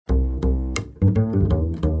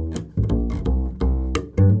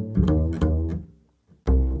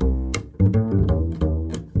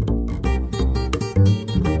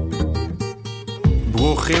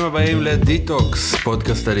ברוכים הבאים לדיטוקס,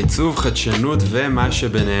 פודקאסט על עיצוב, חדשנות ומה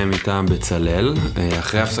שביניהם איתם בצלל.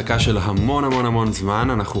 אחרי הפסקה של המון זמן,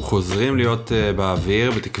 אנחנו חוזרים להיות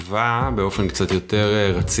באוויר, בתקווה, באופן קצת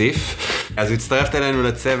יותר רציף. אז הצטרפת אלינו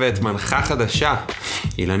לצוות מנחה חדשה,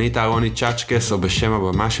 אילנית אהרוני צ'אצ'קס, או בשם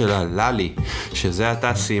הבמה שלה, ללי, שזה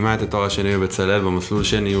עתה סיימה את התואר השני בבצלל במסלול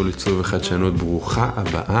של ניהול עיצוב וחדשנות. ברוכה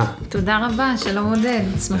הבאה. תודה רבה, שלום עודד,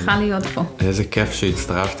 שמחה להיות פה. איזה כיף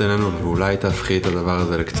שהצטרפת אלינו, ואולי תהפכי את הדבר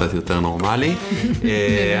הזה לקצת יותר נורמלי.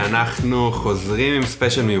 אנחנו חוזרים עם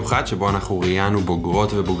ספיישל מיוחד, שבו אנחנו ראיינו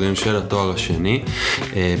בוגרות ובוגרים של התואר השני,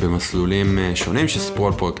 במסלולים שונים שסיפרו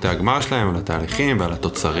על פרויקטי הגמר שלהם, על התהליכים ועל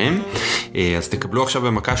התוצרים. אז תקבלו עכשיו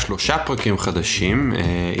במכה 3 פרקים חדשים.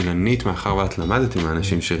 אילנית, מאחר ואת למדת עם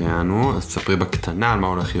האנשים שראיינו, אז תספרי בקטנה על מה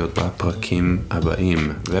הולך להיות בפרקים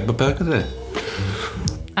הבאים. ובפרק הזה.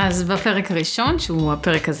 אז בפרק הראשון, שהוא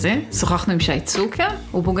הפרק הזה, שוחחנו עם שי צוקר,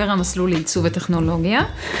 הוא בוגר המסלול לעיצוב וטכנולוגיה.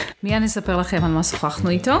 מיד נספר לכם על מה שוחחנו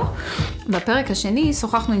איתו. בפרק השני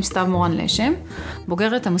שוחחנו עם סתיו מורן לשם,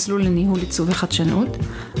 בוגרת המסלול לניהול עיצוב וחדשנות,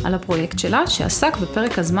 על הפרויקט שלה שעסק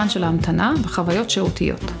בפרק הזמן של ההמתנה וחוויות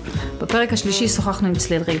שירותיות. בפרק השלישי שוחחנו עם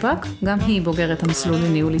צליל ריבק, גם היא בוגרת המסלול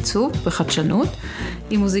לניהול עיצוב וחדשנות,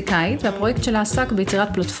 היא מוזיקאית, והפרויקט שלה עסק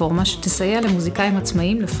ביצירת פלטפורמה שתסייע למוזיקאים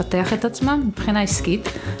עצמאיים לפתח את עצמם מבחינה עסקית,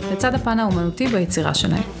 לצד הפן האומנותי ביצירה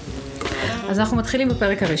שלהם. אז אנחנו מתחילים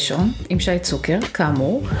בפרק הראשון עם שי צוקר,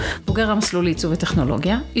 כאמור, בוגר המסלול לעיצוב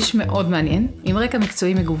וטכנולוגיה, איש מאוד מעניין, עם רקע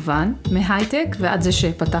מקצועי מגוון, מהייטק ועד זה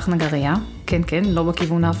שפתח נגריה, כן, לא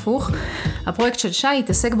בכיוון ההפוך. הפרויקט של שי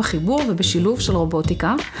התעסק בחיבור ובשילוב של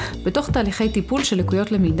רובוטיקה, בתוך תהליכי טיפול של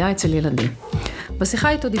לקויות למידה אצל ילדים. בשיחה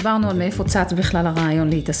איתו דיברנו על מאיפה צץ בכלל הרעיון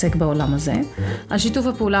להתעסק בעולם הזה, על שיתוף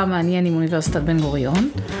הפעולה המעניין עם אוניברסיטת בן גוריון,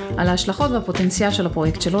 על ההשלכות והפוטנציאל של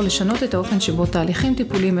הפרויקט שלו לשנות את האופן שבו תהליכים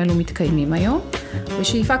טיפוליים אלו מתקיימים היום,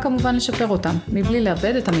 ושאיפה כמובן לשפר אותם, מבלי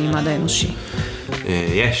לאבד את המימד האנושי.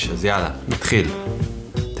 אז יאללה, נתחיל.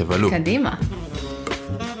 תבלו. קדימה.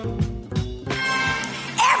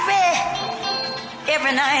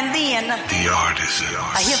 Every now and then, the artist.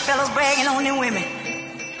 I hear fellas bragging on their women,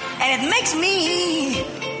 and it makes me,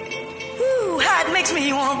 how it makes me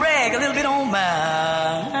want to brag a little bit on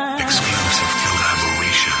mine. Exclusive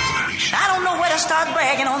collaboration. I don't know where to start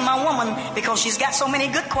bragging on my woman because she's got so many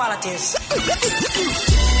good qualities.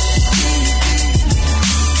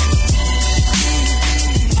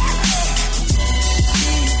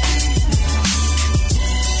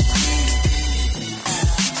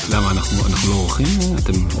 למה אנחנו לא עורכים?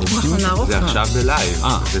 אתם עורכים? זה עכשיו בלייב.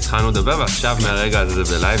 אז התחלנו לדבר, ועכשיו מהרגע הזה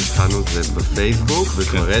זה בלייב, התחלנו את זה בפייסבוק,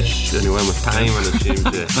 וכבר יש, אני רואה 200 אנשים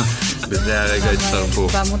שבזה הרגע הצטרפו.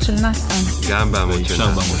 בעמוד של נאסא. גם בעמוד של נאסא. אפשר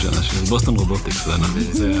בעמוד של נאסא. בוסטון רובוטיקס,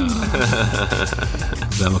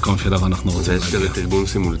 זה המקום שלו אנחנו רוצים להגיע. ויש כזה תרגום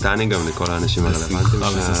סימולטני גם לכל האנשים הרלוונטיים.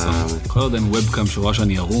 כל עוד אין וובקאם שרואה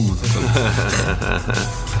שאני ערום, אז הכל.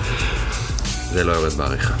 זה לא יורד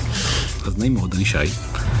בעריכה. אז נעים מאוד, אני שי.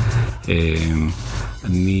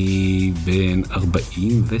 אני בן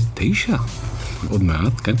 49, עוד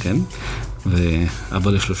מעט, כן,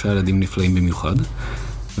 ואבא ל3 ילדים נפלאים במיוחד,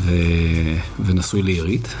 ונשוי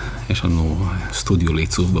לעירית, יש לנו סטודיו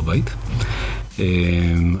לעיצוב בבית.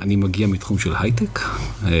 אני מגיע מתחום של הייטק,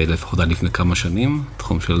 לפחות עד לפני כמה שנים,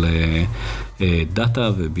 תחום של דאטה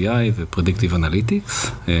ו-BI ו-Predictive Analytics,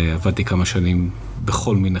 עבדתי כמה שנים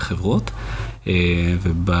בכל מיני חברות,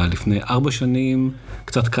 ולפני 4 שנים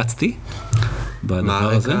קצת קצתי בדבר הזה. מה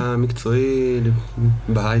הרקע המקצועי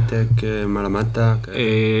בהייטק, מה למדת?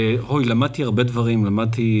 למדתי הרבה דברים,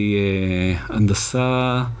 למדתי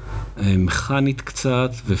הנדסה מכנית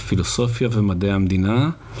קצת, ופילוסופיה ומדעי המדינה.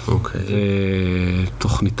 אוקיי.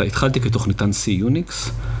 התחלתי כתוכניתן C-Unix,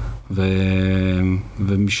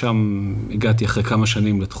 ומשם הגעתי אחרי כמה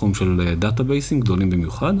שנים לתחום של דאטאבייסים גדולים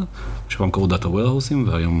במיוחד, שפעם קראו דאטה ווירהאוסים,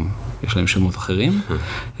 והיום יש להם שמות אחרים.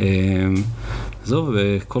 זהו,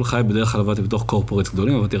 וכל חיי בדרך כלל עבדתי בתוך קורפורטס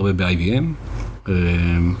גדולים, עבדתי הרבה ב-IBM.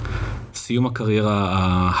 סיום הקריירה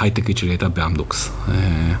ההייטקית שלי הייתה באמדוקס,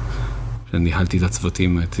 שניהלתי את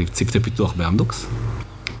הצוותים, צוותי פיתוח באמדוקס.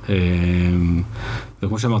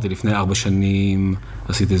 וכמו שאמרתי, לפני 4 שנים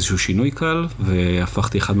עשיתי איזשהו שינוי קל,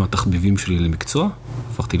 והפכתי אחד מהתחביבים שלי למקצוע,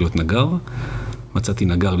 הפכתי להיות נגר. מצאתי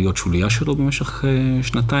נגר להיות שוליה שלו במשך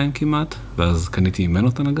 2 כמעט, ואז קניתי ממנו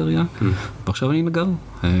את הנגריה, ועכשיו אני נגר,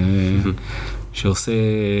 שעושה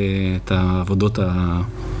את העבודות,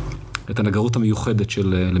 את הנגרות המיוחדת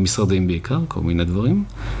של למשרדים בעיקר, כל מיני דברים.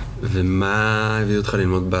 ומה הביא אותך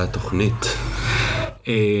ללמוד בתוכנית?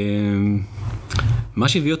 מה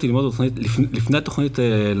שהביא אותי ללמוד תוכנית, לפני התוכנית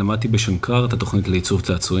למדתי בשנקר את התוכנית לעיצוב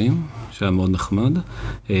צעצועים, שהיה מאוד נחמד.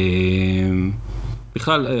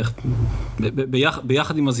 בכלל,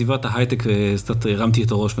 ביחד עם עזיבת ההייטק, קצת הרמתי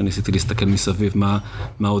את הראש וניסיתי להסתכל מסביב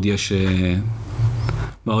מה עוד יש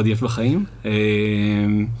בחיים.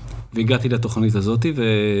 והגעתי לתוכנית הזאת,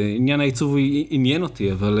 ועניין העיצוב עניין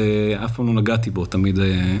אותי, אבל אף פעם לא נגעתי בו, תמיד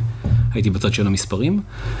הייתי בצד של המספרים.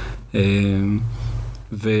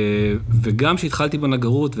 וגם שהתחלתי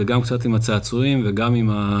בנגרות, וגם קצת עם הצעצועים, וגם עם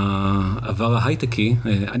העבר ההייטקי,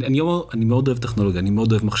 אני מאוד אוהב טכנולוגיה, אני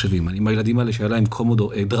מאוד אוהב מחשבים. אני עם הילדים האלה שהיה להם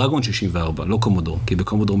קומודור, דרגון 64, לא קומודור, כי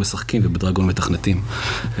בקומודור משחקים ובדרגון מתכנתים.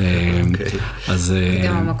 זה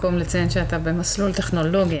גם המקום לציין שאתה במסלול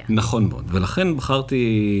טכנולוגיה. נכון מאוד, ולכן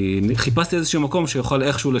חיפשתי איזשהו מקום שיוכל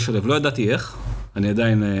איכשהו לשלב, לא ידעתי איך. אני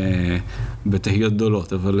עדיין בתהיות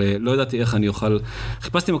גדולות, אבל לא ידעתי איך אני אוכל...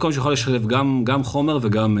 חיפשתי מקום שיוכל לשלב גם חומר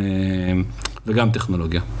וגם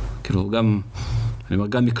טכנולוגיה. כאילו,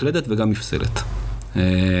 גם מקלדת וגם מפסלת.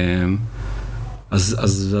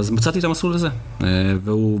 אז מצאתי את המסלול הזה.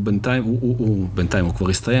 והוא בינתיים, הוא כבר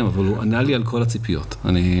הסתיים, אבל הוא ענה לי על כל הציפיות.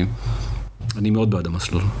 אני מאוד בעד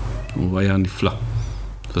המסלול. הוא היה נפלא.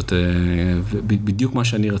 זאת בדיוק מה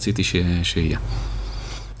שאני רציתי שיהיה.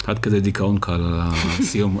 עד כדי דיכאון קל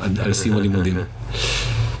על סיום הלימודים.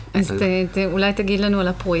 אז אולי תגיד לנו על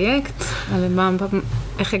הפרויקט, על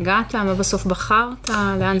איך הגעת, מה בסוף בחרת,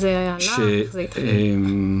 לאן זה הלך, איך זה התחיל.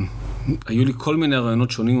 היו לי כל מיני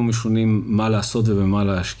רעיונות שונים ומשונים מה לעשות ובמה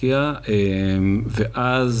להשקיע,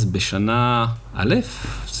 ואז בשנה א',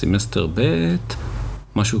 סמסטר ב',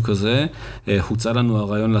 משהו כזה, הוצא לנו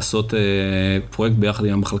הרעיון לעשות פרויקט ביחד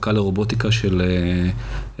עם המחלקה לרובוטיקה של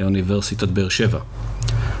אוניברסיטת באר שבע.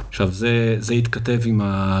 עכשיו, זה התכתב עם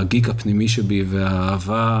הגיק הפנימי שבי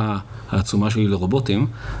והאהבה העצומה שלי לרובוטים,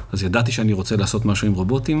 אז ידעתי שאני רוצה לעשות משהו עם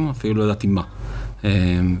רובוטים, אפילו לא ידעתי מה.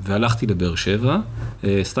 והלכתי לבאר שבע,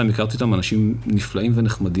 סתם הכרתי אותם אנשים נפלאים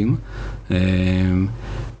ונחמדים,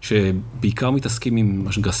 שבעיקר מתעסקים עם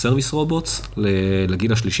מה שנקרא סרוויס רובוטס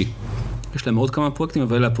לגיל השלישי. יש להם עוד כמה פרויקטים,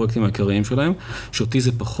 אבל אלה הפרויקטים העיקריים שלהם, שאותי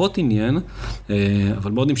זה פחות עניין,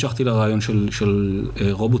 אבל מאוד נמשכתי לרעיון של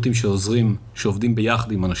רובוטים שעובדים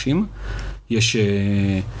ביחד עם אנשים. יש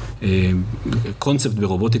קונספט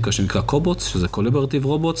ברובוטיקה שנקרא קובוטס, שזה קולברטיב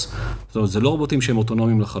רובוטס. זאת אומרת, זה לא רובוטים שהם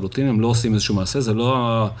אוטונומיים לחלוטין, הם לא עושים איזשהו מעשה, זה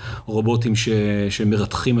לא הרובוטים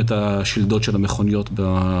שמרתחים את השלדות של המכוניות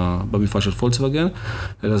במפעל של פולקסווגן,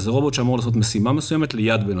 אלא זה רובוט שאמור לעשות משימה מסוימת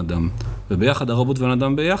ליד בן אדם. וביחד, הרובוט ובן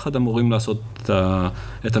אדם ביחד אמורים לעשות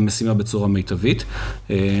את המשימה בצורה מיטבית.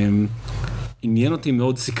 עניין אותי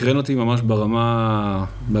מאוד, סקרן אותי ממש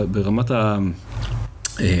ברמת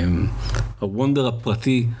הוונדר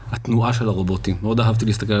הפרטי, התנועה של הרובוטים. מאוד אהבתי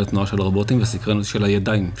להסתכל על התנועה של הרובוטים וסקרן אותי של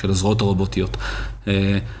הידיים, של הזרועות הרובוטיות.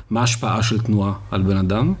 מה ההשפעה של תנועה על בן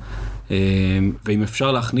אדם, ואם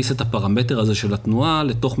אפשר להכניס את הפרמטר הזה של התנועה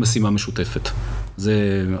לתוך משימה משותפת.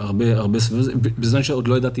 זה הרבה סביב, בזמן שעוד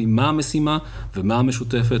לא ידעתי מה המשימה ומה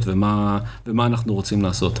המשותפת ומה אנחנו רוצים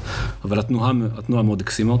לעשות. אבל התנועה מאוד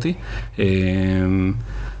הקסימה אותי.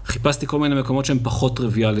 חיפשתי כל מיני מקומות שהם פחות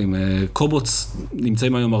טריוויאליים. קובוטס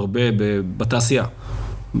נמצאים היום הרבה בתעשייה.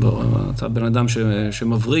 בן אדם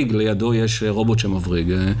שמבריג, לידו יש רובוט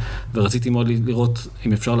שמבריג, ורציתי מאוד לראות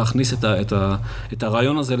אם אפשר להכניס את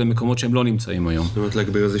הרעיון הזה למקומות שהם לא נמצאים היום. זאת אומרת,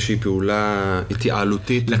 להגביר איזושהי פעולה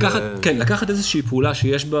התייעלותית. כן, לקחת איזושהי פעולה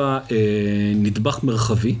שיש בה נדבך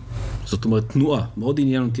מרחבי, זאת אומרת תנועה, מאוד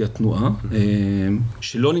עניין אותי התנועה,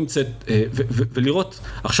 שלא נמצאת, ולראות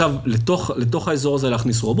עכשיו לתוך האזור הזה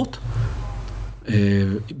להכניס רובוט,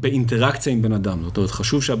 באינטראקציה עם בן אדם. זאת אומרת,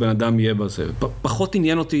 חשוב שהבן אדם יהיה בזה. פחות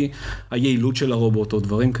עניין אותי היעילות של הרובוט או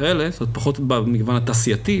דברים כאלה, זאת אומרת, פחות במגוון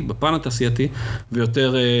התעשייתי, בפן התעשייתי,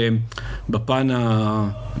 ויותר בפן,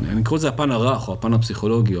 אני קורא לזה הפן הרך, או הפן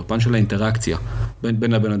הפסיכולוגי, או הפן של האינטראקציה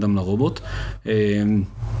בין הבן אדם לרובוט.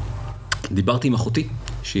 דיברתי עם אחותי,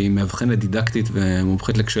 שהיא מאבחנת דידקטית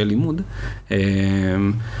ומומחית לקשיי לימוד,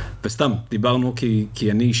 וסתם, דיברנו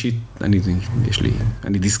כי אני אישית,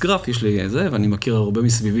 אני דיסגרף, יש לי זה, ואני מכיר הרבה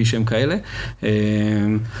מסביבי שהם כאלה,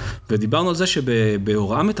 ודיברנו על זה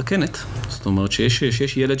שבהוראה מתקנת, זאת אומרת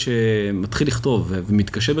שיש ילד שמתחיל לכתוב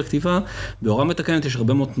ומתקשה בכתיבה, בהוראה מתקנת יש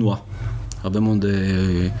הרבה מאוד תנועה. הרבה מאוד,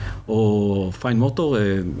 או פיין מוטור,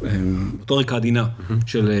 מוטוריקה עדינה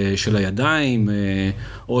של הידיים,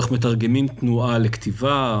 או איך מתרגמים תנועה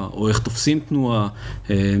לכתיבה, או איך תופסים תנועה.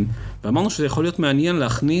 ואמרנו שזה יכול להיות מעניין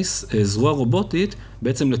להכניס זרוע רובוטית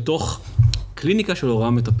בעצם לתוך קליניקה של הוראה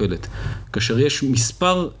מטפלת. כאשר יש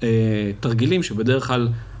מספר תרגילים שבדרך כלל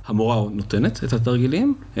המורה נותנת את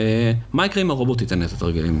התרגילים, מה יקרה אם הרובוט ייתן את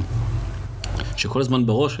התרגילים? שכל הזמן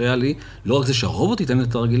בראש היה לי, לא רק זה שהרובוט ייתן את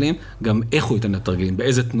התרגילים, גם איך הוא ייתן את התרגילים,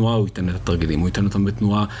 באיזה תנועה הוא ייתן את התרגילים. הוא ייתן אותם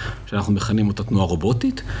בתנועה שאנחנו מכנים אותה תנועה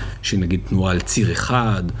רובוטית, שהיא נגיד תנועה על ציר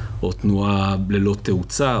אחד, או תנועה ללא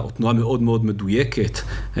תאוצה, או תנועה מאוד מאוד מדויקת,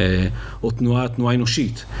 או תנועה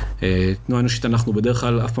אנושית. תנועה אנושית אנחנו בדרך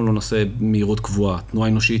כלל אף פעם לא נעשה מהירות קבועה. תנועה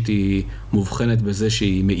אנושית היא מובחנת בזה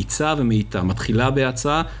שהיא מאיצה ומאיטה, מתחילה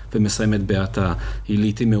בהאצה ומסיימת בהאטה. היא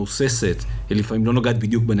לעתים מאוססת, היא לפעמים לא נוגעת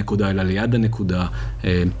בדיוק בנקודה, אלא ליד הנקודה.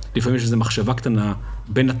 לפעמים יש איזו מחשבה קטנה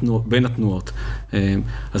בין התנועות.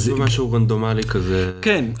 זה משהו רנדומלי כזה.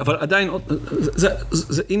 כן, אבל עדיין,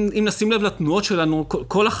 אם נשים לב לתנועות שלנו,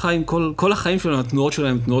 כל החיים שלנו, התנועות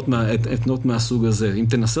שלנו הן תנועות מהסוג הזה. אם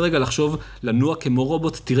תנסה רגע לחשוב לנוע כמו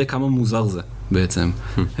רובוט, תראה כמה מוזר זה בעצם.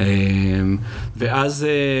 ואז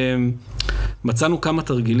מצאנו כמה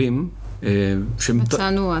תרגילים,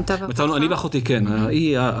 מצאנו, אתה ואחותך? מצאנו, אני ואחותי, כן.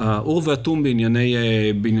 האור והתום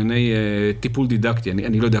בענייני טיפול דידקטי.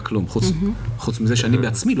 אני לא יודע כלום, חוץ מזה שאני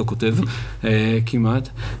בעצמי לא כותב כמעט.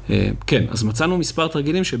 כן, אז מצאנו מספר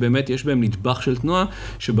תרגילים שבאמת יש בהם נדבך של תנועה,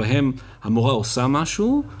 שבהם המורה עושה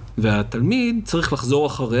משהו, והתלמיד צריך לחזור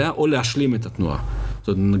אחריה או להשלים את התנועה.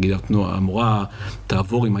 זאת נגיד התנועה, המורה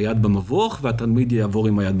תעבור עם היד במבוך, והתלמיד יעבור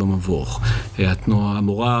עם היד במבוך.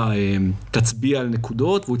 המורה תצביע על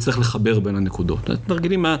נקודות, והוא יצטרך לחבר בין הנקודות.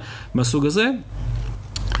 תרגילים מהסוג הזה,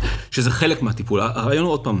 שזה חלק מהטיפול. הרעיון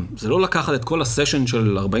הוא עוד פעם, זה לא לקחת את כל הסשן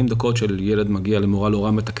של 40 דקות של ילד מגיע למורה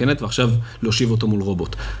להוראה מתקנת, ועכשיו להושיב אותו מול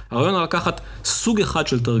רובוט. הרעיון הוא לקחת סוג אחד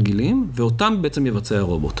של תרגילים, ואותם בעצם יבצע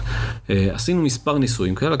הרובוט. עשינו מספר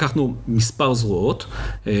ניסויים, כאלה, לקחנו מספר זרועות,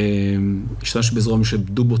 השתמש בזרוע של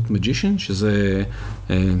דובוט מג'ישן, שזה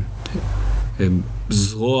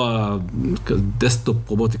זרוע דסקטופ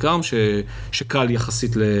רובוטיק ארם, שקל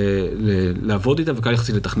יחסית לעבוד איתה וקל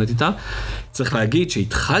יחסית לתכנת איתה. צריך להגיד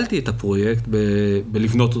שהתחלתי את הפרויקט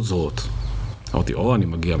בלבנות זרועות. אמרתי, אני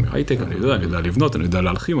מגיע מהייטק, אני יודע לבנות, אני יודע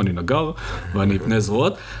להלחים, אני נגר, ואני אבנה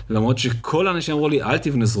זרועות, למרות שכל האנשים אמרו לי, אל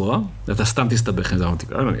תבנה זרוע, אתה סתם תסתבך עם זה. אמרתי,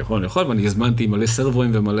 אני יכול, ואני הזמנתי מלא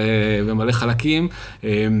סרבורים ומלא חלקים,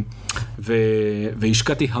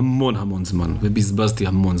 והשקעתי המון זמן, ובזבזתי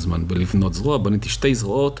המון זמן בלבנות זרוע, בניתי 2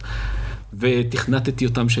 זרועות, ותכנתתי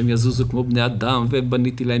אותם שהם יזוזו כמו בני אדם,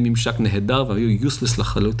 ובניתי להם ממשק נהדר, והיו useless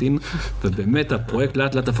לחלוטין, ובאמת הפרויקט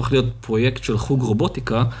לאט לאט הפך להיות פרויקט של חוג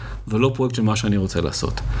רובוטיקה, ולא פרויקט של מה שאני רוצה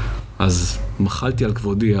לעשות. אז מחלתי על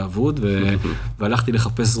כבודי האבוד, והלכתי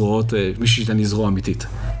לחפש זרועות, מישהו שייתן לי זרוע אמיתית,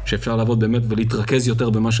 שאפשר לעבוד באמת ולהתרכז יותר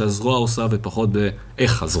במה שהזרוע עושה, ופחות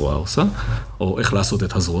באיך הזרוע עושה, או איך לעשות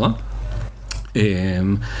את הזרוע.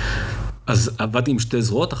 אז עבדתי עם 2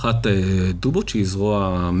 זרועות, אחת דובוט, שהיא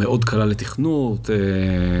זרוע מאוד קלה לתכנות,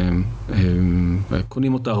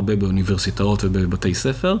 קונים אותה הרבה באוניברסיטאות ובבתי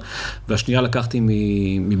ספר, והשנייה לקחתי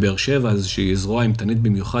מבאר שבע, איזושהי זרוע אימתנית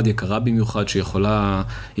במיוחד, יקרה במיוחד, שיכולה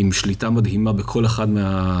עם שליטה מדהימה בכל אחד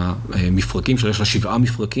מהמפרקים, שיש לה 7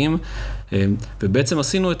 מפרקים, ובעצם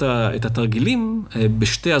עשינו את התרגילים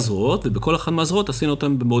בשתי הזרועות, ובכל אחד מהזרועות עשינו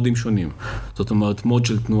אותם במודים שונים. זאת אומרת, מוד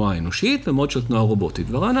של תנועה אנושית ומוד של תנועה רובוטית.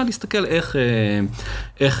 ורעיון להסתכל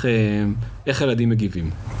איך ילדים מגיבים.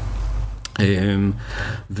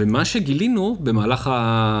 ומה שגילינו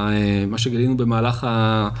במהלך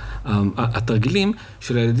התרגילים,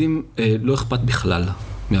 שלילדים לא אכפת בכלל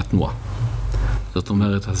מהתנועה. זאת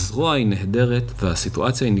אומרת, הזרוע היא נהדרת,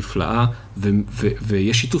 והסיטואציה היא נפלאה,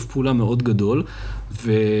 ויש שיתוף פעולה מאוד גדול,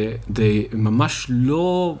 וממש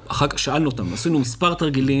לא, אחר כך שאלנו אותם, עשינו מספר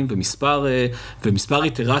תרגילים ומספר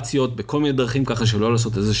איטרציות בכל מיני דרכים ככה שלא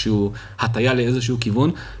לעשות איזשהו הטיה לאיזשהו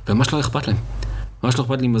כיוון, וממש לא אכפת להם. ממש לא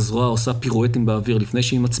אכפת לי אם הזרוע עושה פירואטים באוויר לפני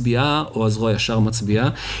שהיא מצביעה, או הזרוע ישר מצביעה.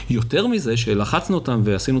 יותר מזה שלחצנו אותם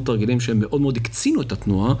ועשינו תרגילים שהם מאוד מאוד הקצינו את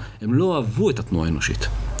התנועה, הם לא אהבו את התנועה האנושית.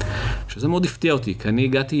 שזה מאוד הפתיע אותי, כי אני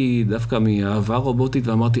הגעתי דווקא מאהבה רובוטית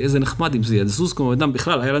ואמרתי, איזה נחמד אם זה יזוז כמו אדם.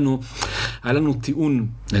 בכלל, היה לנו טיעון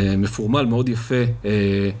מפורמל מאוד יפה,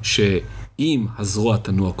 שאם הזרוע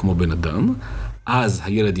תנוע כמו בן אדם, אז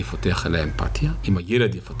הילד יפתח עליה אמפתיה. אם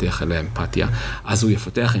הילד יפתח עליה אמפתיה, אז הוא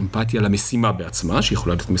יפתח אמפתיה למשימה בעצמה,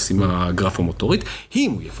 שיכולה להיות משימה גרפומוטורית.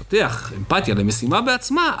 אם הוא יפתח אמפתיה למשימה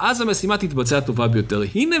בעצמה, אז המשימה תתבצע טובה ביותר.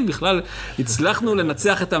 הנה בכלל הצלחנו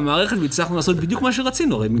לנצח את המערכת, והצלחנו לעשות בדיוק מה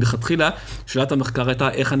שרצינו. הרי מלכתחילה, שאלת המחקר הייתה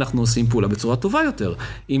איך אנחנו עושים פעולה בצורה טובה יותר.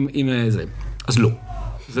 עם זה. אז לא.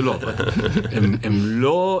 זה לא עבד. הם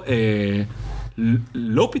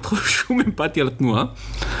לא פיתחו שום אמפתיה לתנועה,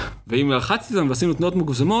 ואם לחצתי אותם ועשינו תנועות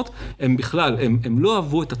מוגזמות, הם בכלל, הם לא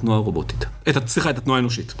אהבו את התנועה הרובוטית. את התנועה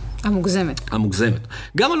האנושית. המוגזמת.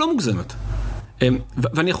 גם הלא מוגזמת.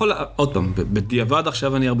 ואני יכול, עוד פעם, בדיעבד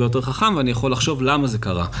עכשיו אני הרבה יותר חכם, ואני יכול לחשוב למה זה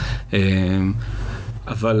קרה.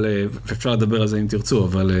 אבל, ואפשר לדבר על זה אם תרצו,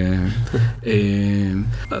 אבל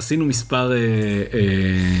עשינו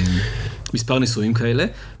מספר ניסויים כאלה,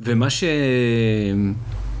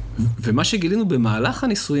 ומה שגילינו במהלך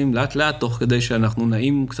הניסויים, לאט לאט, תוך כדי שאנחנו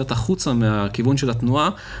נעים קצת החוצה מהכיוון של התנועה,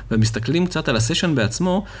 ומסתכלים קצת על הסשן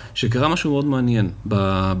בעצמו, שקרה משהו מאוד מעניין,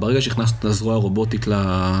 ברגע שהכנסנו את הזרוע הרובוטית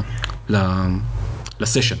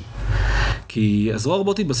לסשן. כי הזרוע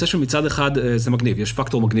הרובוטית בסשן מצד אחד זה מגניב, יש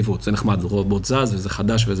פקטור מגניבות, זה נחמד, רובוט זז וזה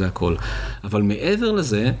חדש וזה הכל. אבל מעבר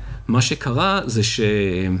לזה, מה שקרה זה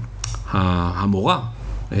שהמורה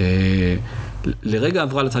לרגע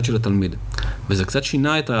עברה לצד של התלמיד. וזה קצת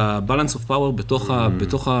שינה את ה-balance of power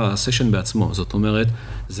בתוך הסשן בעצמו. זאת אומרת,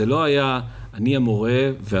 זה לא היה אני המורה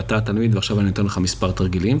ואתה התלמיד, ועכשיו אני נותן לך מספר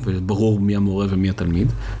תרגילים, וברור מי המורה ומי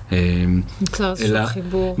התלמיד. נוצר איזשהו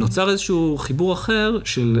חיבור. נוצר איזשהו חיבור אחר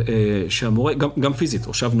שהמורה, גם פיזית,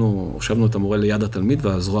 הושבנו את המורה ליד התלמיד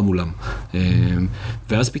והזרוע מולם.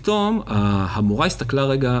 ואז פתאום המורה הסתכלה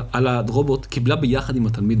רגע על הרובוט, קיבלה ביחד עם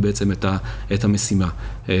התלמיד בעצם את המשימה.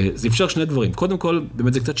 זה אפשר שני דברים. קודם כל,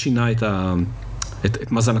 באמת זה קצת שינה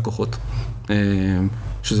את מאזן הכוחות.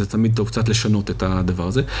 שזה תמיד טוב קצת לשנות את הדבר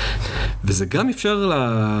הזה. וזה גם אפשר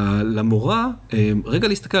למורה רגע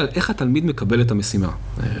להסתכל על איך התלמיד מקבל את המשימה.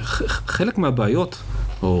 חלק מהבעיות,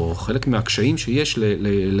 או חלק מהקשיים שיש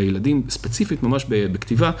לילדים ספציפית ממש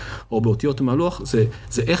בכתיבה, או באותיות מהלוח,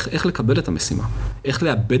 זה איך לקבל את המשימה, איך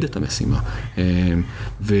לאבד את המשימה.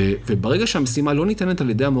 וברגע שהמשימה לא ניתנת על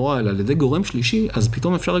ידי המורה, אלא על ידי גורם שלישי, אז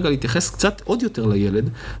פתאום אפשר רגע להתייחס קצת עוד יותר לילד,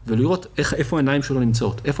 ולראות איפה העיניים שלו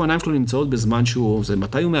נמצאות. איפה העיניים שלו נמצאות בזמן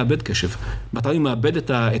מתי הוא מאבד קשב, מתי הוא מאבד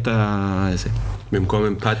את זה. במקום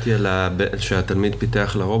אמפתיה שהתלמיד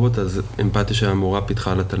פיתח לרובוט, אז אמפתיה שהמורה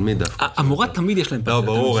פיתחה לתלמיד. המורה תמיד יש לה אמפתיה. לא,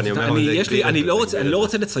 ברור, אני אומר, אני לא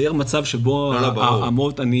רוצה לצייר מצב שבו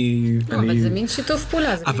המות, אבל זה מין שיתוף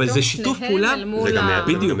פעולה. אבל זה שיתוף פעולה. זה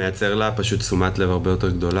גם מייצר לה פשוט תשומת לב הרבה יותר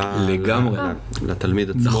גדולה. לגמרי. לתלמיד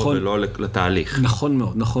עצמו ולא לתהליך. נכון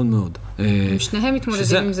מאוד, נכון מאוד. שניהם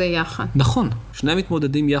מתמודדים עם זה יחד. נכון, שניהם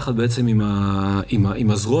מתמודדים יחד בעצם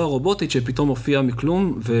עם הזרוע הרובוטית שפתאום הופיעה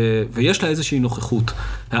מכלום, ויש לה איזושהי נוכחות.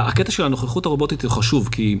 הקטע של הנוכחות הרובוטית הוא חשוב,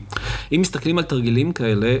 כי אם מסתכלים על תרגילים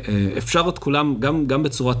כאלה, אפשר את כולם, גם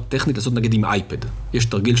בצורה טכנית, לעשות נגיד עם אייפד. יש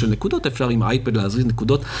תרגיל של נקודות, אפשר עם אייפד להזריז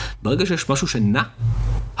נקודות. ברגע שיש משהו שנע,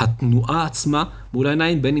 התנועה עצמה מול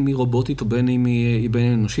העיניים, בין אם היא רובוטית או בין אם היא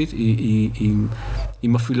אנושית, היא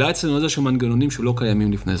מפעילה אצלנו איזשהו מנגנונים שלא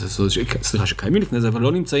קיימים לפני זה. סליחה, שקיימים לפני זה, אבל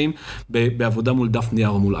לא נמצאים בעבודה מול דף נייר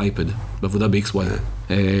או מול אייפד, בעבודה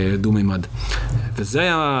ב-XY, דו-מימד. וזה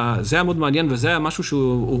היה מאוד מעניין, וזה היה משהו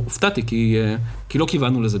שהוא הופתעתי, כי לא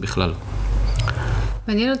כיוונו לזה בכלל.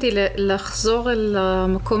 מעניין אותי לחזור אל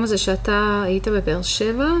המקום הזה שאתה היית בבאר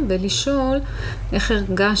שבע, ולשאול איך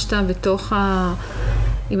הרגשת בתוך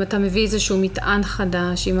אם אתה מביא איזשהו מטען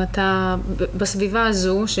חדש, אם אתה בסביבה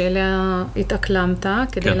הזו שאליה התאקלמת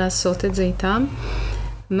כדי לעשות את זה איתם,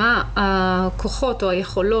 מה הכוחות או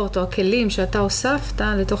היכולות או הכלים שאתה הוספת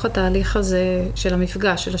לתוך התהליך הזה של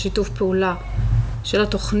המפגש, של השיתוף פעולה, של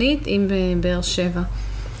התוכנית עם באר שבע?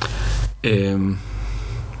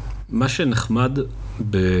 מה שנחמד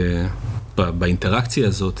באינטראקציה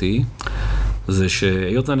הזאת זה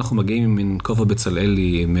שהיות אנחנו מגיעים עם מין כובע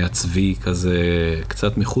בצלאלי מעצבי כזה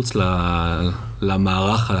קצת מחוץ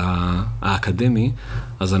למערך האקדמי,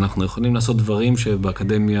 אז אנחנו יכולים לעשות דברים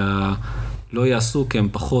שבאקדמיה לא יעשו, כי הם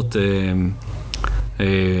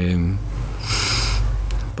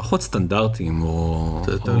פחות סטנדרטיים, או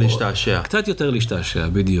קצת יותר להשתעשע. קצת יותר להשתעשע,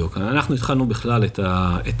 בדיוק. אנחנו התחלנו בכלל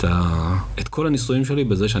את כל הניסויים שלי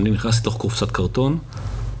בזה שאני נכנס לתוך קופסת קרטון,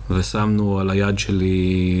 ושמנו על היד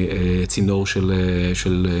שלי צינור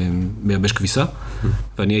של מייבש כביסה,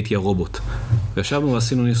 ואני הייתי הרובוט. וישבנו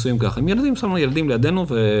ועשינו ניסויים ככה. עם ילדים, שמנו ילדים לידינו,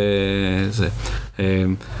 וזה.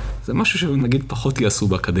 זה משהו שנגיד פחות יעשו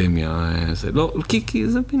באקדמיה. זה לא, כי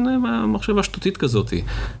זה מין מחשבה שטותית כזאת.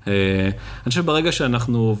 אני חושב ברגע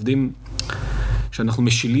שאנחנו עובדים, שאנחנו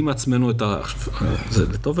משילים מעצמנו זה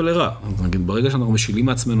לטוב ולרע, נגיד, ברגע שאנחנו משילים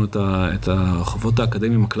מעצמנו את החובות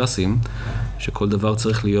האקדמיים הקלאסיים, שכל דבר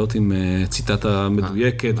צריך להיות עם ציטטה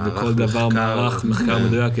מדויקת, וכל דבר מערך מחקר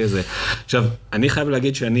מדויק איזה. עכשיו, אני חייב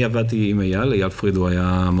להגיד שאני עבדתי עם אייל פריד, הוא היה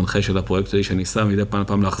המנחה של הפרויקט שלי, שניסה מדי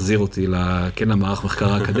פעם להחזיר אותי למערך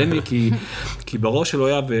מחקר האקדמי, כי בראש שלו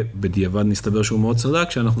היה, ובדיעבד נסתבר שהוא מאוד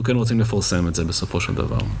צדק, שאנחנו כן רוצים לפרסם את זה בסופו של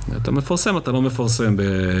דבר. אתה מפרסם, אתה לא מפרסם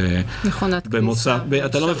במוצא במוסף,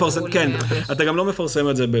 אתה לא מפרסם, כן, אתה גם לא מפרסם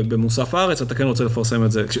את זה במוסף הארץ, אתה כן רוצה לפרסם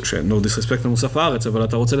את זה, no disrespect למוסף הארץ, אבל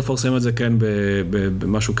אתה רוצה לפרסם את זה כן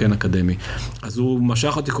במשהו כן אקדמי. אז הוא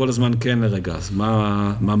משך אותי כל הזמן כן לרגע, אז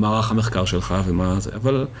מה מערך המחקר שלך ומה זה,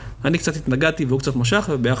 אבל אני קצת התנגדתי והוא קצת משך,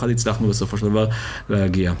 וביחד הצלחנו בסופו של דבר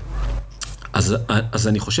להגיע. אז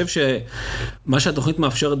אני חושב שמה שהתוכנית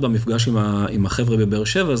מאפשרת במפגש עם החבר'ה בבאר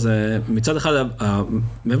שבע, זה מצד אחד,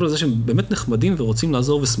 מעבר לזה שהם באמת נחמדים ורוצים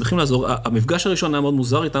לעזור ושמחים לעזור, המפגש הראשון היה מאוד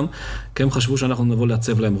מוזר איתם, כי הם חשבו שאנחנו נבוא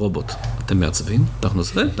לעצב להם רובוט. אתם מעצבים? אנחנו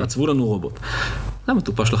נעצב? תעצבו לנו רובוט. זה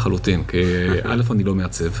מטופש לחלוטין, כי א' אני לא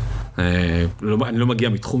מעצב, אני לא מגיע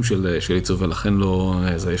מתחום של עיצוב, ולכן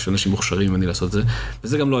יש אנשים מוכשרים ממני לעשות את זה,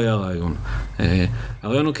 וזה גם לא היה הרעיון.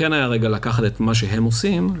 הרעיון הוא כן היה רגע לקחת את מה שהם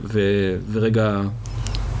עושים, ורגע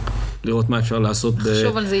לראות מה אפשר לעשות.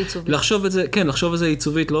 לחשוב על זה עיצובית. לחשוב על זה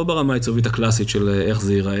עיצובית, לא ברמה העיצובית הקלאסית של איך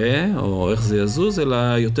זה ייראה, או איך זה יזוז, אלא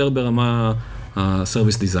יותר ברמה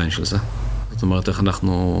ה-service design של זה. זאת אומרת,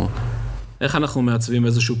 איך אנחנו מעצבים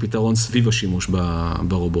איזשהו פתרון סביב השימוש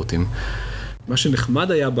ברובוטים. מה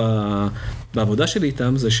שנחמד היה בעבודה שלי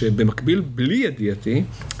איתם, זה שבמקביל, בלי ידיעתי,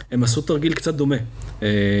 הם עשו תרגיל קצת דומה,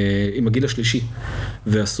 עם הגיל השלישי.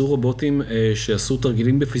 ועשו רובוטים שעשו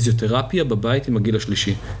תרגילים בפיזיותרפיה בבית עם הגיל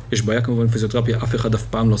השלישי. יש בעיה כמובן בפיזיותרפיה, אף אחד אף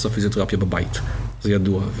פעם לא עושה פיזיותרפיה בבית. זה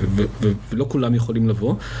ידוע, ולא כולם יכולים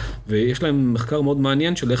לבוא. ויש להם מחקר מאוד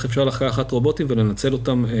מעניין של איך אפשר לקחת רובוטים ולנצל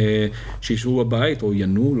אותם שישבו בבית או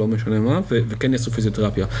ינוע, לא משנה מה, וכן יעשו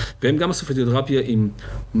פיזיותרפיה. והם גם עשו פיזיותרפיה עם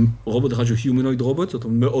רובוט אחד שהוא humanoid רובוט, זאת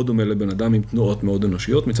אומרת מאוד דומה לבן אדם עם תנועות מאוד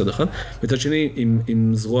אנושיות מצד אחד, מצד שני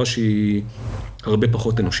עם זרוע שהיא הרבה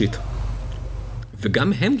פחות אנושית.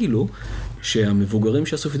 וגם הם גילו שהמבוגרים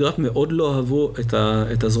שעשו פיזיותרפיה מאוד לא אהבו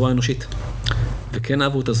את הזרוע האנושית. וכן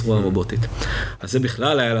אהבו את הזרוע הרובוטית. אז זה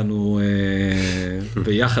בכלל היה לנו,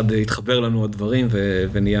 ביחד התחבר לנו הדברים,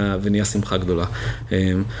 ונהיה שמחה גדולה.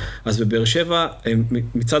 אז בבאר שבע,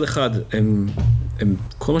 מצד אחד,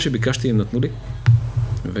 כל מה שביקשתי הם נתנו לי,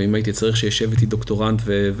 ואם הייתי צריך שישב איתי דוקטורנט,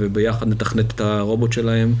 וביחד נתכנת את הרובוט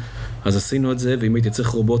שלהם, אז עשינו את זה, ואם הייתי צריך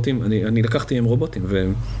רובוטים, אני לקחתי עם רובוטים,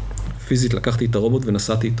 פיזית לקחתי את הרובוט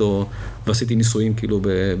ונסעתי איתו, ועשיתי ניסויים כאילו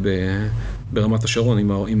ברמת השרון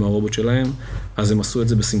עם הרובוט שלהם, אז הם עשו את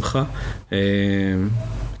זה בשמחה.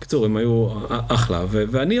 בקיצור, הם היו אחלה,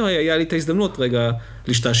 ואני היה לי את ההזדמנות רגע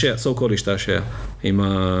להשתעשע, להשתעשע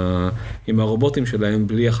עם הרובוטים שלהם,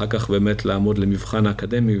 בלי אחר כך באמת לעמוד למבחן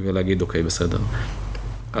האקדמי ולהגיד, אוקיי, בסדר.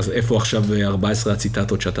 אז איפה עכשיו 14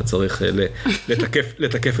 הציטטות שאתה צריך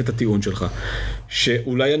לתקף את הטיעון שלך?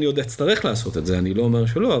 שאולי אני עוד אצטרך לעשות את זה, אני לא אומר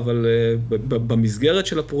שלא, אבל במסגרת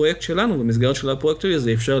של הפרויקט שלנו, במסגרת של הפרויקט שלי,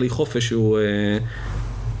 זה אפשר לי חופש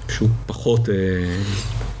שהוא פחות...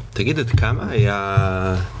 תגיד, עד כמה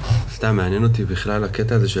היה... סתם, מעניין אותי בכלל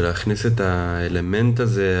הקטע הזה של להכניס את האלמנט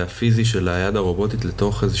הזה, הפיזי של היד הרובוטית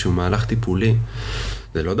לתוך איזשהו מהלך טיפולי.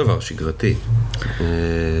 זה לא דבר שגרתי,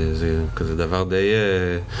 זה כזה דבר די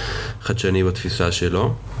חדשני בתפיסה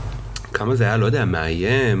שלו. כמה זה היה, לא יודע,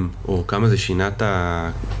 מאיים, או כמה זה שינה את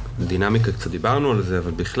הדינמיקה, קצת דיברנו על זה,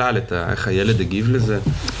 אבל בכלל, איך הילד הגיב לזה.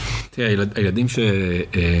 תראה, הילדים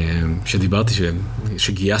שדיברתי,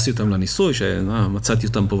 שגייסתי אותם לניסוי, שמצאתי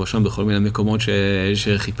אותם פה ושם בכל מיני מקומות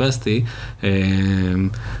שחיפשתי,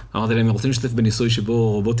 אמרתי להם, הם רוצים לשתף בניסוי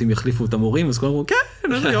שבו רובוטים יחליפו את המורים, אז כולם אמרו,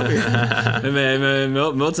 כן, איזה יופי. הם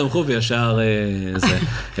מאוד שמחו וישר זה.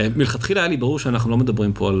 מלכתחילה היה לי ברור שאנחנו לא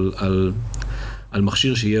מדברים פה על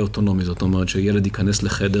מכשיר שיהיה אוטונומי, זאת אומרת שילד ייכנס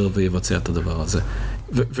לחדר ויבצע את הדבר הזה.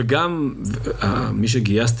 וגם מי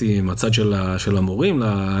שגייסתי מהצד של המורים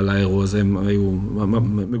לאירוע הזה, הם היו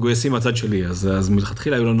מגויסים מהצד שלי, אז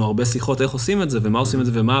מלכתחילה היו לנו הרבה שיחות איך עושים את זה, ומה עושים את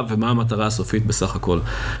זה, ומה המטרה הסופית בסך הכל.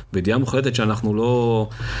 בידיעה מוחלטת שאנחנו לא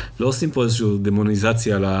עושים פה איזושהי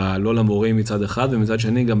דמוניזציה, לא למורים מצד אחד, ומצד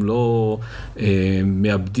שני גם לא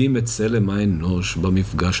מאבדים את צלם האנוש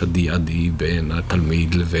במפגש הדיאדי בין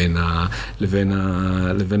התלמיד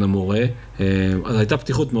לבין המורה. אז הייתה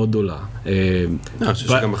פתיחות מאוד גדולה. אני חושב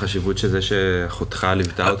שגם החשיבות שזה שאחותך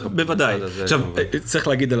ליוותה אותך. בוודאי. עכשיו, צריך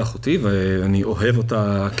להגיד על אחותי, ואני אוהב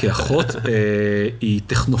אותה כאחות, היא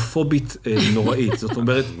טכנופובית נוראית. זאת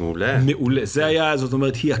אומרת, מעולה. זה היה, זאת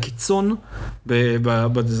אומרת, היא הקיצון,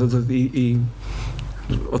 היא...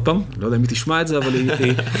 עוד פעם, לא יודע אם היא תשמע את זה, אבל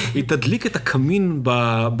היא תדליק את הקמין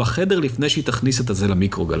בחדר לפני שהיא תכניס את זה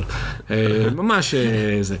למיקרוגל. ממש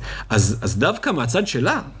זה. אז דווקא מהצד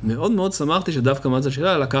שלה, מאוד מאוד שמחתי שדווקא מהצד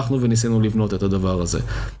שלה לקחנו וניסינו לבנות את הדבר הזה.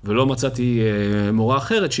 ולא מצאתי מורה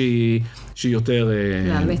אחרת שהיא יותר...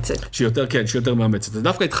 מאמצת. שהיא יותר מאמצת. אז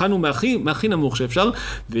דווקא התחלנו מהכי נמוך שאפשר,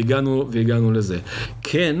 והגענו לזה.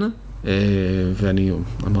 כן, ואני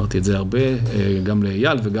אמרתי את זה הרבה, גם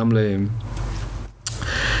לאייל וגם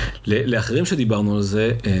לאחרים שדיברנו על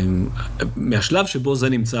זה, מהשלב שבו זה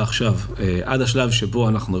נמצא עכשיו, עד השלב שבו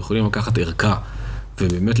אנחנו יכולים לקחת ערכה,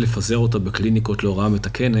 ובאמת לפזר אותה בקליניקות להוראה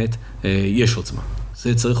מתקנת, יש עוד זמן.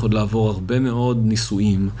 זה צריך עוד לעבור הרבה מאוד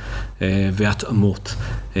ניסויים והתאמות,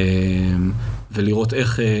 ולראות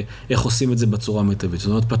איך עושים את זה בצורה מיטבית. זאת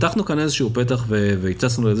אומרת, פתחנו כאן איזשהו פתח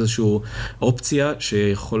והצצנו לאיזושהי אופציה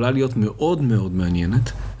שיכולה להיות מאוד מאוד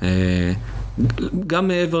מעניינת, גם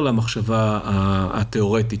מעבר למחשבה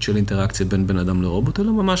התיאורטית של אינטראקציה בין בן אדם לרובוט,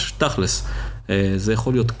 אלא ממש תכלס. זה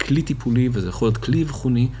יכול להיות כלי טיפולי וזה יכול להיות כלי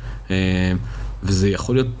אבחוני, וזה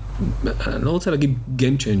יכול להיות, אני לא רוצה להגיד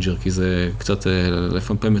game changer, כי זה קצת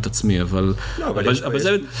לפמפם את עצמי, אבל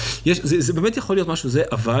זה באמת יכול להיות משהו זה,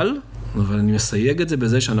 אבל אני מסייג את זה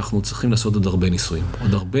בזה שאנחנו צריכים לעשות עוד הרבה ניסויים.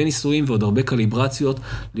 עוד הרבה ניסויים ועוד הרבה קליברציות,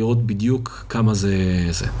 לראות בדיוק כמה זה.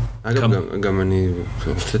 אגב, גם אני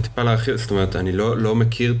רוצה טיפה להרחיב, זאת אומרת, אני לא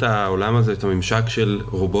מכיר את העולם הזה, את הממשק של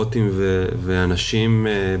רובוטים ואנשים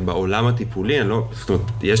בעולם הטיפולי, זאת אומרת,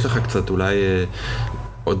 יש לך קצת אולי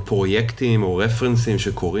עוד פרויקטים או רפרנסים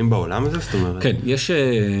שקורים בעולם הזה? זאת אומרת... כן,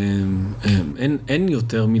 אין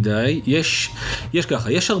יותר מדי. יש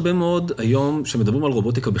ככה, יש הרבה מאוד היום שמדברים על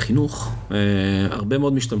רובוטיקה בחינוך, הרבה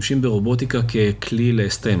מאוד משתמשים ברובוטיקה ככלי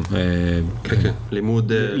לסטם. כן,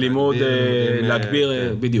 לימוד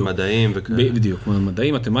להגביר, בדיוק. מדעים וכאלה. בדיוק,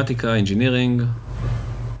 מדעים, מתמטיקה, engineering,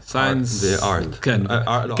 סיינס. זה ארט. כן,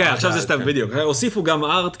 עכשיו זה סתם, בדיוק. הוסיפו גם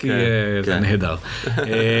ארט, כי זה נהדר.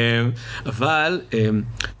 אבל,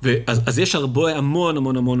 אז יש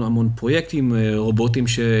המון פרויקטים, רובוטים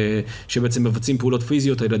שבעצם מבצעים פעולות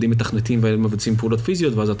פיזיות, הילדים מתכנתים ומבצעים פעולות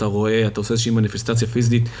פיזיות, ואז אתה רואה, אתה עושה איזושהי מניפסטציה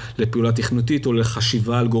פיזית לפעולה תכנותית או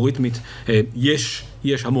לחשיבה אלגוריתמית.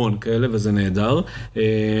 יש המון כאלה וזה נהדר.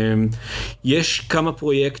 יש כמה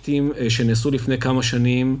פרויקטים שנעשו לפני כמה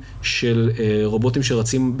שנים של רובוטים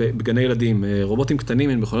שרצים בגני ילדים. רובוטים קטנים,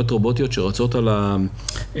 הן מכונות רובוטיות שרצות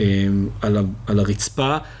על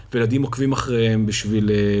הרצפה, וילדים עוקבים אחריהם בשביל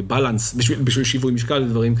בלנס, בשביל שיווי משקל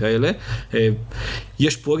ודברים כאלה.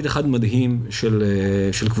 יש פרויקט אחד מדהים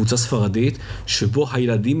של קבוצה ספרדית, שבו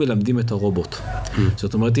הילדים מלמדים את הרובוט.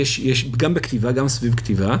 זאת אומרת, יש גם בכתיבה, גם סביב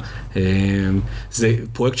כתיבה. זה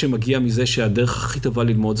פרויקט שמגיע מזה שהדרך הכי טובה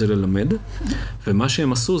ללמוד זה ללמד, ומה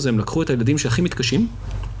שהם עשו זה הם לקחו את הילדים שהכי מתקשים,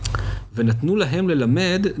 ונתנו להם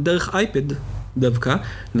ללמד דרך אייפד דווקא.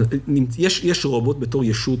 יש רובוט בתור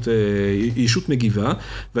ישות מגיבה,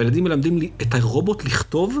 והילדים מלמדים את הרובוט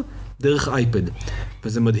לכתוב דרך אייפד.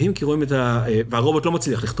 וזה מדהים, כי רואים והרובוט לא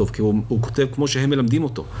מצליח לכתוב, כי הוא כותב כמו שהם מלמדים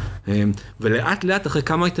אותו. ולאט לאט, אחרי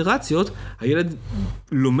כמה איטרציות, הילד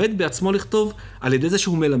לומד בעצמו לכתוב על ידי זה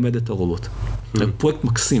שהוא מלמד את הרובוט. זה פרויקט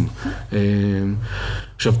מקסים.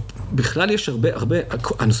 עכשיו, בכלל יש הרבה,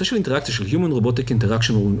 הנושא של אינטראקציה, של Human Robotic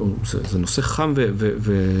Interaction, זה נושא חם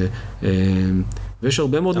ויש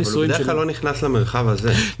הרבה מאוד ניסויים אבל הוא בדרך כלל לא נכנס למרחב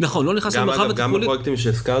הזה. נכון, לא נכנס למרחב הטיפולי. גם בפרויקטים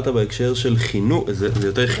שהזכרת בהקשר של חינוך, זה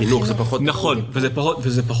יותר חינוך, זה פחות טיפולי. נכון,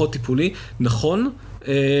 וזה פחות טיפולי. נכון,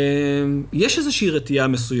 יש איזושהי רתיעה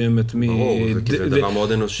מסוימת כי זה דבר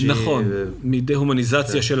מאוד אנושי. נכון,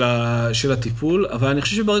 מדה-הומניזציה של הטיפול, אבל אני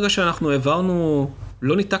חושב שברגע שאנחנו העברנו,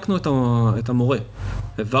 לא ניתקנו את המורה.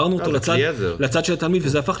 העברנו אותו לצד של התלמיד,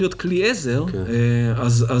 וזה הפך להיות כלי עזר,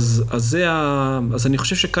 אז אני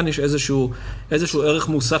חושב שכאן יש איזשהו ערך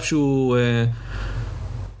מוסף שהוא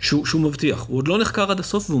מבטיח. הוא עוד לא נחקר עד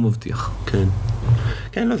הסוף והוא מבטיח. כן.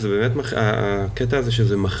 כן, לא, זה באמת, הקטע הזה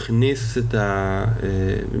שזה מכניס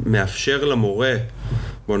מאפשר למורה,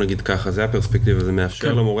 בוא נגיד ככה, זה הפרספקטיבה, זה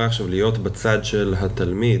מאפשר למורה עכשיו להיות בצד של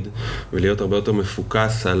התלמיד, ולהיות הרבה יותר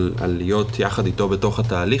מפוקס על להיות יחד איתו בתוך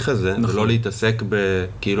התהליך הזה, ולא להתעסק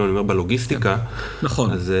כאילו אני אומר בלוגיסטיקה.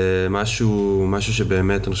 נכון. אז זה משהו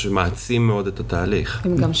שבאמת, אני חושב, מעצים מאוד את התהליך.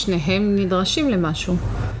 הם גם שניהם נדרשים למשהו.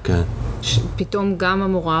 כן. פתאום גם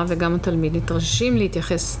המורה וגם התלמיד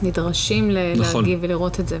נדרשים להגיב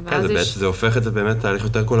ולראות את זה. כן, זה הופך את זה באמת תהליך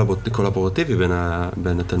יותר קולבורטיבי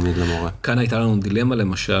בין התלמיד למורה. כאן הייתה לנו דילמה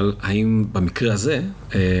למשל, האם במקרה הזה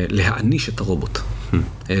להעניש את הרובוט.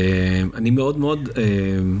 אני מאוד מאוד...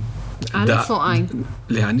 א' או עין?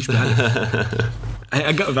 להעניש באלף.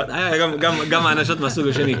 היה גם האנשות מהסוג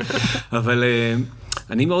השני. אבל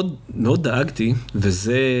אני מאוד מאוד דאגתי,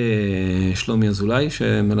 וזה שלומי אזולאי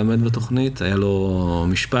שמלמד בתוכנית, היה לו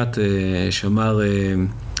משפט שאמר,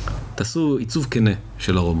 תעשו עיצוב כנה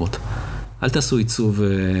של הרובוט. אל תעשו עיצוב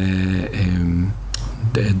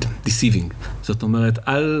deceiving. זאת אומרת,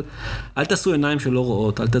 אל תעשו עיניים שלא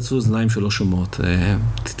רואות, אל תעשו אוזניים שלא שומעות.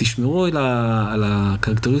 תשמרו על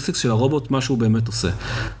הקרקטריסטיקס של הרובוט, מה שהוא באמת עושה.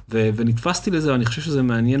 ונתפסתי לזה, אני חושב שזה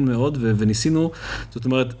מעניין מאוד, וניסינו, זאת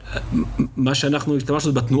אומרת, מה שאנחנו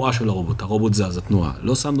השתמשנו בתנועה של הרובוט. הרובוט זז, התנועה.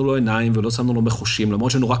 לא שמנו לו עיניים ולא שמנו לו מחושים,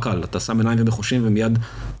 למרות שנורא קל, אתה שם עיניים ומחושים ומיד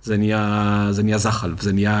זה נהיה זחל,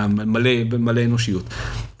 זה נהיה מלא אנושיות.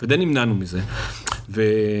 ודי נמנענו מזה.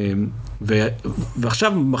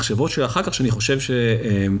 ועכשיו מחשבות שאחר כך שאני חושב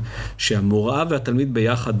שהמורה והתלמיד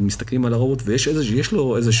ביחד מסתכלים על הרובוט ויש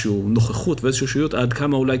לו איזשהו נוכחות ואיזשהו שיות עד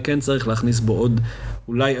כמה אולי כן צריך להכניס בו עוד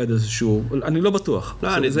אולי עד איזשהו, אני לא בטוח.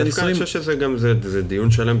 לא, אני דווקא חושב שזה גם, זה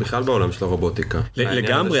דיון שלם בכלל בעולם של הרובוטיקה.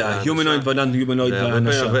 לגמרי, ה-humanoid והנוימנויד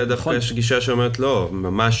והאנשה. דווקא יש גישה שאומרת לא,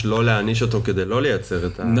 ממש לא להעניש אותו כדי לא לייצר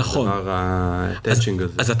את הדבר הטאצ'ינג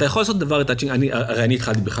הזה. אז אתה יכול לעשות דבר הטאצ'ינג, הרי אני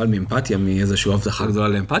התחלתי בכלל מאמפתיה, מאיזשהו הבטחה גדולה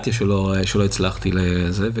לאמפתיה שלא הצלחתי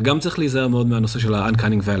לזה, וגם צריך להיזהר מאוד מהנושא של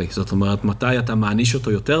ה-uncanny valley, זאת אומרת, מתי אתה מעניש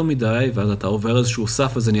אותו יותר מדי, ואז אתה עובר איזשהו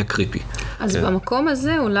סף, וזה נהיה קריפי. אז במקום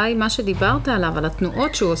הזה, אולי מה שדיברת עליו, על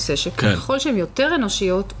התנועות שהוא עושה, שככל שהן יותר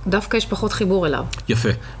אנושיות, דווקא יש פחות חיבור אליו. יפה,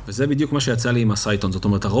 וזה בדיוק מה שיצא לי עם הסייטון, זאת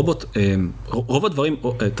אומרת, הרובוט, רוב הדברים,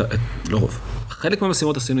 לא רוב, חלק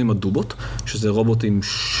מהמשימות עשינו עם הדובות, שזה רובוט עם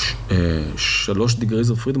 3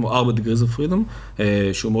 degrees of freedom, או 4 degrees of freedom,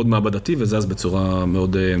 שהוא מאוד מעבדתי, וזז בצורה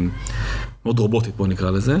מאוד רובוטית, בוא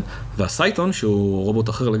נקרא לזה, והסייטון, שהוא רובוט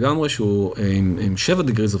אחר לגמרי, שהוא עם 7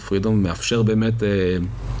 degrees of freedom, מאפשר באמת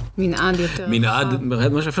מנעד יותר. מנעד,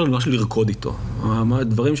 מה שאפשר ממש לרקוד איתו.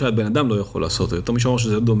 דברים שהבן אדם לא יכול לעשות. יותר משהו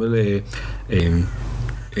שזה דומה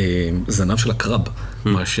לזנב של הקרב,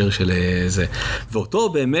 מאשר של זה. ואותו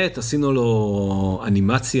באמת עשינו לו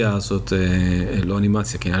אנימציה, זאת לא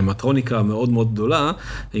אנימציה, כי אנימטרוניקה מאוד מאוד גדולה,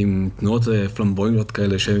 עם תנועות פלמבויניות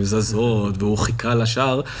כאלה שזזות, והוא חיכה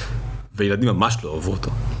לשער, וילדים ממש לא אהבו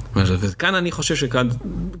אותו. וכאן אני חושב שכאן,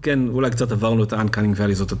 כן, אולי קצת עברנו את ה-uncanny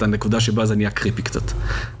valley, זאת אותה נקודה שבה זה נהיה קריפי קצת.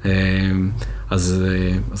 אז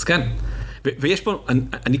כן. ויש פה,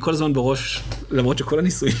 אני כל הזמן בראש, למרות שכל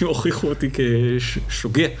הניסויים הוכיחו אותי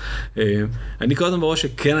כשוגע, אני כל הזמן בראש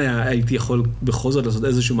שכן הייתי יכול בכל זאת לעשות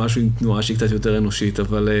איזשהו משהו עם תנועה שהיא קצת יותר אנושית,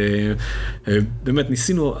 אבל באמת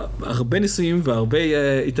ניסינו הרבה ניסויים והרבה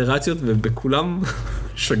איטרציות, ובכולם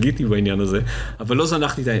שגיתי בעניין הזה, אבל לא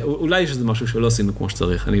זנחתי את העניין. אולי יש איזה משהו שלא עשינו כמו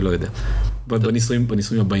שצריך, אני לא יודע. בניסויים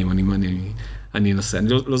הבאים אני אנסה, אני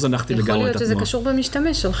לא זנחתי לגמרי את התנועה. יכול להיות שזה קשור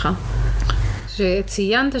במשתמש שלך.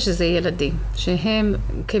 שציינת שזה ילדים, שהם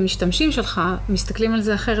כמשתמשים שלך מסתכלים על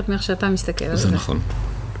זה אחרת מאיך שאתה מסתכל על זה. זה נכון.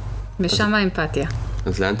 ושם האמפתיה.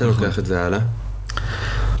 אז לאן אתה לוקח את זה הלאה?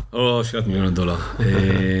 $7 מיליון.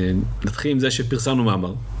 נתחיל עם זה שפרסמנו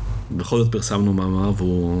מאמר. בכל זאת פרסמנו מאמר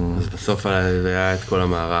והוא... אז בסוף היה את כל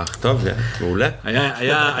המערך. טוב, מעולה.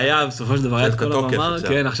 היה בסופו של דבר היה את כל המאמר.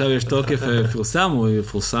 כן, עכשיו יש תוקף פרסם, הוא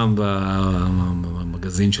יפורסם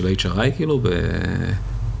במגזין של HRI כאילו,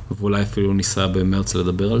 ואולי אפילו ניסה במרץ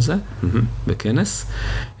לדבר על זה, בכנס.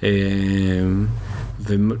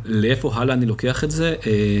 ולאיפה הלאה אני לוקח את זה?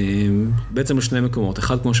 בעצם לשני מקומות.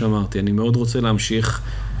 אחד, כמו שאמרתי, אני מאוד רוצה להמשיך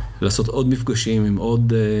לעשות עוד מפגשים עם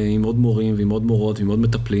עוד מורים ועם עוד מורות ועם עוד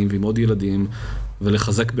מטפלים ועם עוד ילדים,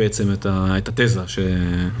 ולחזק בעצם את התזה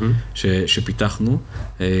שפיתחנו.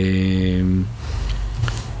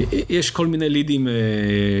 יש כל מיני לידים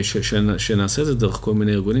שנעשה את זה דרך כל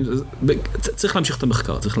מיני ארגונים. צריך להמשיך את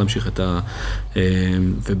המחקר, צריך להמשיך את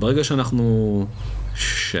וברגע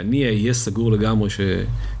שאני אהיה סגור לגמרי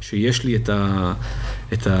שיש לי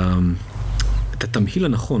את התמהיל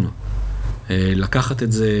הנכון, לקחת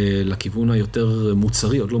את זה לכיוון היותר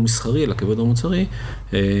מוצרי, עוד לא מסחרי, לכיוון המוצרי,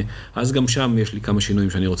 אז גם שם יש לי כמה שינויים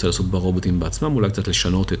שאני רוצה לעשות ברובוטים בעצמם, אולי קצת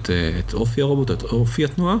לשנות את אופי הרובוט, את אופי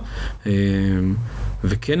התנועה,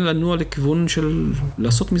 וכן לנוע לכיוון של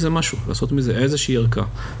לעשות מזה משהו, לעשות מזה איזושהי ערכה.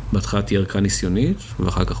 בהתחלה תהיה ערכה ניסיונית,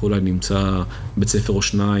 ואחר כך אולי נמצא בית ספר או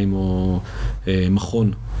שניים, או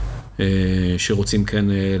מכון שרוצים כן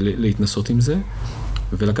להתנסות עם זה.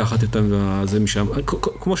 ולקחת את זה משם.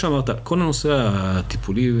 כמו שאמרת, כל הנושא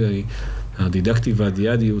הטיפולי, הדידקטי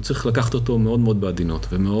והדיאדי, הוא צריך לקחת אותו מאוד מאוד בעדינות,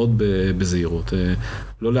 ומאוד בזהירות.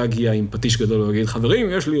 לא להגיע עם פטיש גדול ולהגיד, חברים,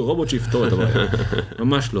 יש לי רובוט שיפתור את הבעיה.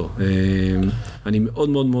 ממש לא. אני מאוד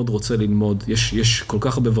מאוד מאוד רוצה ללמוד, יש כל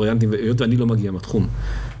כך הרבה וריאנטים, והיות ואני לא מגיע מהתחום.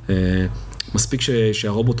 מספיק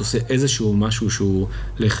שהרובוט עושה איזשהו משהו שהוא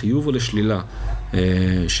לחיוב או לשלילה,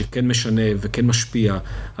 שכן משנה וכן משפיע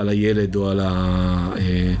על הילד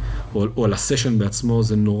או על הסשן בעצמו,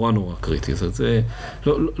 זה נורא נורא קריטי. זה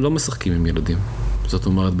לא משחקים עם ילדים. זאת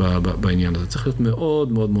אומרת, בעניין הזה צריך להיות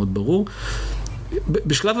מאוד מאוד מאוד ברור.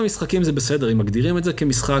 בשלב המשחקים זה בסדר, אם מגדירים את זה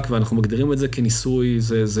כמשחק ואנחנו מגדירים את זה כניסוי,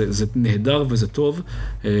 זה נהדר וזה טוב,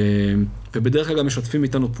 ובדרך כלל גם משתפים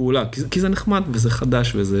איתנו פעולה, כי זה נחמד וזה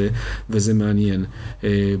חדש וזה מעניין.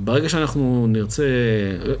 ברגע שאנחנו נרצה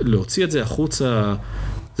להוציא את זה החוצה,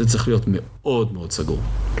 זה צריך להיות מאוד מאוד סגור.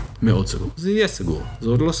 מאוד סגור. זה יהיה סגור. זה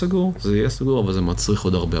עוד לא סגור, זה יהיה סגור, אבל זה מצריך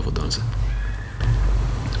עוד הרבה עבודה על זה.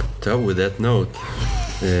 טוב, with that note.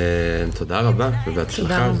 תודה רבה ובהצלחה.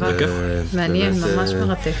 תודה רבה, מעניין, ממש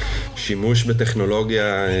מרתק. שימוש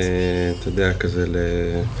בטכנולוגיה, אתה יודע, כזה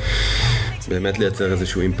באמת לייצר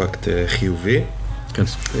איזשהו אימפקט חיובי. כן.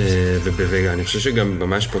 ואני חושב שגם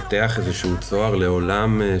ממש פותח איזשהו צוהר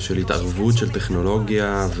לעולם של התערבות של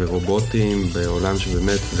טכנולוגיה ורובוטים, בעולם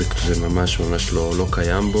שבאמת זה ממש לא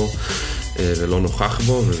קיים בו ולא נוכח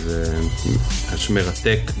בו, וזה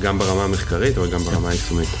מרתק גם ברמה המחקרית אבל גם ברמה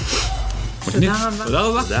היישומית. תודה רבה. תודה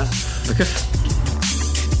רבה. תודה. זה כיף.